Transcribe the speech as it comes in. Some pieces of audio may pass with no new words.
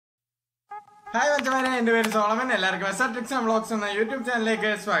Hi, Vachamare, and very Solomon, and Tricks and Vlogs on the YouTube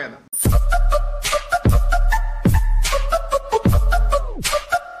channel.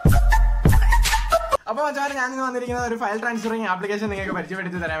 അപ്പോൾ മച്ചാനെ ഞാൻ ഇന്ന് വന്നിരിക്കുന്നത് ഒരു ഫയൽ ട്രാൻസ്ഫറിങ് ആപ്ലിക്കേഷൻ നിങ്ങൾക്ക്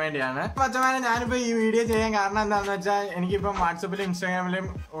പരിചയപ്പെടുത്തി തരാൻ വേണ്ടിയാണ്. അപ്പോൾ മച്ചാനെ ഞാനിപ്പോൾ ഈ വീഡിയോ ചെയ്യാൻ കാരണം എന്താണെന്ന് വെച്ചാൽ എനിക്കിപ്പം വാട്സപ്പിലും ഇൻസ്റ്റാഗ്രാമിലും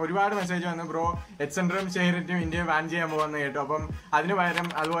ഒരുപാട് മെസ്സേജ് വന്നു, ബ്രോ എക്സെൻഡറും ഷെയറിറ്റും ഇന്ത്യ ബാൻ ചെയ്യാൻ പോകുമെന്ന് കേട്ടു. അപ്പം അതിന് പകരം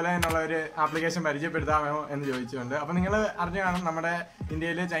അതുപോലെ തന്നെയുള്ള ഒരു ആപ്ലിക്കേഷൻ പരിചയപ്പെടുത്താമോ എന്ന് ചോദിച്ചുകൊണ്ട്. അപ്പോൾ നിങ്ങൾ അറിഞ്ഞു കാണും, നമ്മുടെ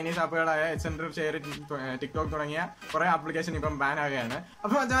ഇന്ത്യയിലെ ചൈനീസ് ആപ്പുകളായ എക്സെൻഡർ, ഷെയറിറ്റ്, ടിക്ടോക്ക് തുടങ്ങിയ കുറേ ആപ്ലിക്കേഷൻ ഇപ്പം ബാൻ ആവുകയാണ്.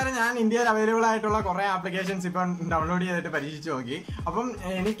 അപ്പോൾ മച്ചാനെ ഞാൻ ഇന്ത്യയിൽ അവൈലബിൾ ആയിട്ടുള്ള കുറേ ആപ്ലിക്കേഷൻസ് ഇപ്പം ഡൗൺലോഡ് ചെയ്തിട്ട് പരീക്ഷിച്ച് നോക്കി. അപ്പം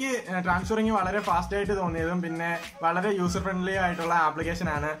എനിക്ക് ട്രാൻസ്ഫറിങ് വളരെ ഫാസ്റ്റ് തോന്നിയതും പിന്നെ വളരെ യൂസർ ഫ്രണ്ട്ലി ആയിട്ടുള്ള ആപ്ലിക്കേഷൻ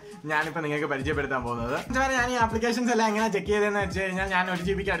ആണ് ഞാനിപ്പോ നിങ്ങൾക്ക് പരിചയപ്പെടുത്താൻ പോകുന്നത്. ഞാൻ ഈ ആപ്ലിക്കേഷൻസ് എല്ലാം എങ്ങനെ ചെക്ക് ചെയ്തതെന്ന് വെച്ച് കഴിഞ്ഞാൽ, ഞാൻ 1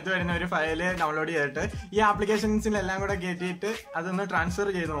 GB അടുത്ത് വരുന്ന ഒരു ഫയല് ഡൗൺലോഡ് ചെയ്തിട്ട് ഈ ആപ്ലിക്കേഷൻസിലെല്ലാം കൂടെ കയറ്റിയിട്ട് അതൊന്ന് ട്രാൻസ്ഫർ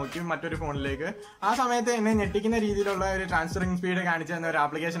ചെയ്ത് നോക്കി മറ്റൊരു ഫോണിലേക്ക്. ആ സമയത്ത് എന്നെ ഞെട്ടിക്കുന്ന രീതിയിലുള്ള ഒരു ട്രാൻസ്ഫറിംഗ് സ്പീഡ് കാണിച്ചു തന്ന ഒരു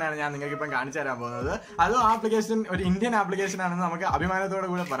ആപ്ലിക്കേഷനാണ് ഞാൻ നിങ്ങൾക്ക് ഇപ്പം കാണിച്ചു തരാൻ പോകുന്നത്. അതും ആപ്ലിക്കേഷൻ ഒരു ഇന്ത്യൻ ആപ്ലിക്കേഷൻ ആണെന്ന് നമുക്ക് അഭിമാനത്തോടു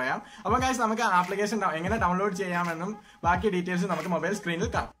കൂടെ പറയാം. അപ്പം ഗൈസ്, നമുക്ക് ആപ്ലിക്കേഷൻ എങ്ങനെ ഡൗൺലോഡ് ചെയ്യാമെന്നും ബാക്കി ഡീറ്റെയിൽസ് നമുക്ക് മൊബൈൽ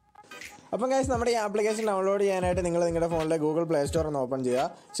സ്ക്രീനിൽ കാണാം. അപ്പം ഗൈസ്, നമ്മുടെ ഈ ആപ്ലിക്കേഷൻ ഡൗൺലോഡ് ചെയ്യാനായിട്ട് നിങ്ങൾ നിങ്ങളുടെ ഫോണിലെ ഗൂഗിൾ പ്ലേ സ്റ്റോർ ഒന്ന് ഓപ്പൺ ചെയ്യുക.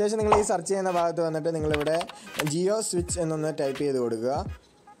 ശേഷം നിങ്ങൾ ഈ സെർച്ച് ചെയ്യുന്ന ഭാഗത്ത് വന്നിട്ട് നിങ്ങളിവിടെ ജിയോ സ്വിച്ച് എന്നൊന്ന് ടൈപ്പ് ചെയ്ത് കൊടുക്കുക.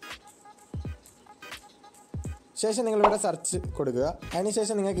 ശേഷം നിങ്ങളിവിടെ സെർച്ച് കൊടുക്കുക.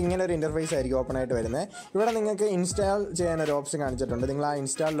 അതിനുശേഷം നിങ്ങൾക്ക് ഇങ്ങനെ ഒരു ഇൻ്റർഫേസ് ആയിരിക്കും ഓപ്പൺ ആയിട്ട് വരുന്നത്. ഇവിടെ നിങ്ങൾക്ക് ഇൻസ്റ്റാൾ ചെയ്യാനൊരു ഓപ്ഷൻ കാണിച്ചിട്ടുണ്ട്. നിങ്ങൾ ആ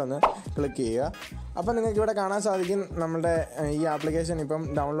ഇൻസ്റ്റാളിലൊന്ന് ക്ലിക്ക് ചെയ്യുക. അപ്പം നിങ്ങൾക്ക് ഇവിടെ കാണാൻ സാധിക്കും നമ്മുടെ ഈ ആപ്ലിക്കേഷൻ ഇപ്പം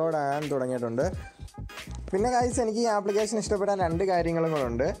ഡൗൺലോഡ് ആകാൻ തുടങ്ങിയിട്ടുണ്ട്. പിന്നെ ഗൈസ്, എനിക്ക് ഈ ആപ്ലിക്കേഷൻ ഇഷ്ടപ്പെടാൻ 2 കാര്യങ്ങളും കൂടെ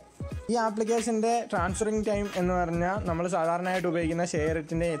ഉണ്ട്. ഈ ആപ്ലിക്കേഷൻ്റെ ട്രാൻസ്ഫറിങ് ടൈം എന്ന് പറഞ്ഞാൽ നമ്മൾ സാധാരണയായിട്ട് ഉപയോഗിക്കുന്ന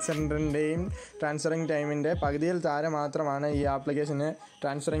ഷെയറിറ്റിൻ്റെയും എക്സെൻഡറിൻ്റെയും ട്രാൻസ്ഫറിങ് ടൈമിൻ്റെ പകുതിയിൽ താഴെ മാത്രമാണ് ഈ ആപ്ലിക്കേഷന്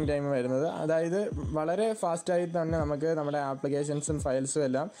ട്രാൻസ്ഫറിങ് ടൈം വരുന്നത്. അതായത് വളരെ ഫാസ്റ്റായി തന്നെ നമുക്ക് നമ്മുടെ ആപ്ലിക്കേഷൻസും ഫയൽസും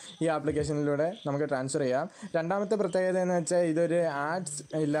എല്ലാം ഈ ആപ്ലിക്കേഷനിലൂടെ നമുക്ക് ട്രാൻസ്ഫർ ചെയ്യാം. രണ്ടാമത്തെ പ്രത്യേകത എന്ന് വെച്ചാൽ ഇതൊരു ആഡ്സ്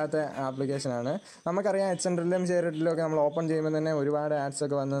ഇല്ലാത്ത ആപ്ലിക്കേഷനാണ്. നമുക്കറിയാം, എക്സെൻഡറിലും ഷെയറിറ്റിലും ഒക്കെ നമ്മൾ ഓപ്പൺ ചെയ്യുമ്പോൾ തന്നെ ഒരുപാട്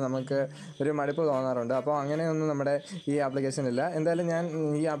ആഡ്സൊക്കെ വന്ന് നമുക്ക് ഒരു മടുപ്പ് തോന്നാറുണ്ട്. അപ്പോൾ അങ്ങനെയൊന്നും നമ്മുടെ ഈ ആപ്ലിക്കേഷനില്ല. എന്തായാലും ഞാൻ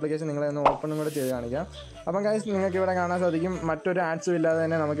ഈ ആപ്ലിക്കേഷൻ നിങ്ങളെ ഒന്ന് ഓപ്പണും കൂടെ ചെയ്ത് കാണിക്കാം. അപ്പം ഗൈസ്, നിങ്ങൾക്ക് ഇവിടെ കാണാൻ സാധിക്കും, മറ്റൊരു ആഡ്സും ഇല്ലാതെ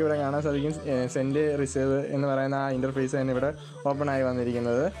തന്നെ നമുക്കിവിടെ കാണാൻ സാധിക്കും സെൻഡ് റിസീവ് എന്ന് പറയുന്ന ആ ഇൻ്റർഫേസ് തന്നെ ഇവിടെ ഓപ്പൺ ആയി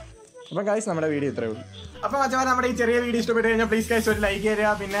വന്നിരിക്കുന്നത്. അപ്പം ഗൈസ്, നമ്മുടെ വീഡിയോ ഇത്രയേ ഉള്ളൂ. അപ്പോൾ മച്ചാൻ, നമ്മുടെ ഈ ചെറിയ വീഡിയോ ഇഷ്ടപ്പെട്ട് കഴിഞ്ഞാൽ പ്ലീസ് ഗൈസ് ഒരു ലൈക്ക്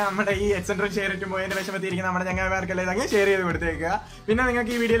ചെയ്യുക. പിന്നെ നമ്മുടെ ഈ എക്സെൻഡറും ഷെയറിറ്റും പോയതിൻ്റെ വിഷമത്തിരിക്കുന്ന നമ്മുടെ ചങ്ങായിമാർക്കെല്ലാം ഇതങ്ങ് ഷെയർ ചെയ്ത് കൊടുത്തേക്കുക. പിന്നെ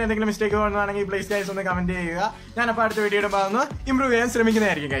നിങ്ങൾക്ക് ഈ വീഡിയോയിൽ എന്തെങ്കിലും മിസ്റ്റേക്ക് വന്നതാണെങ്കിൽ പ്ലീസ് ഗൈസ് ഒന്ന് കമന്റ് ചെയ്യുക. ഞാനപ്പോൾ അടുത്ത വീഡിയോയുടെ ഭാഗത്ത് ഇമ്പ്രൂവ് ചെയ്യാൻ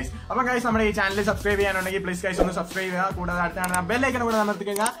ശ്രമിക്കുന്നതായിരിക്കും ഗൈസ്. അപ്പം ഗൈസ്, നമ്മുടെ ഈ ചാനൽ സബ്സ്ക്രൈബ് ചെയ്യാനുണ്ടെങ്കിൽ പ്ലീസ് ഗൈസ് ഒന്ന് സബ്സ്ക്രൈബ് ചെയ്യുക. കൂടാതെ അടുത്താണ് ബെല്ലൈക്കൺ കൂടെ അമർത്തി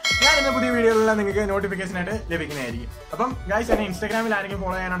കഴിഞ്ഞാൽ ഞാൻ ഇന്ന് പുതിയ വീഡിയോകളെല്ലാം നിങ്ങൾക്ക് നോട്ടിഫിക്കേഷൻ ആയിട്ട് ലഭിക്കുന്നതായിരിക്കും. അപ്പം ഗൈസ്, എന്നെ ഇൻസ്റ്റാഗ്രാമിൽ ആരെങ്കിലും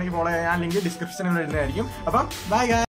ഫോളോ ചെയ്യാനുണ്ടെങ്കിൽ ഫോളോ ചെയ്യാൻ ലിങ്ക് ഡിസ്ക്രിപ്ഷനിൽ ഇടുന്നതായിരിക്കും. അപ്പം ബൈ ഗൈസ്.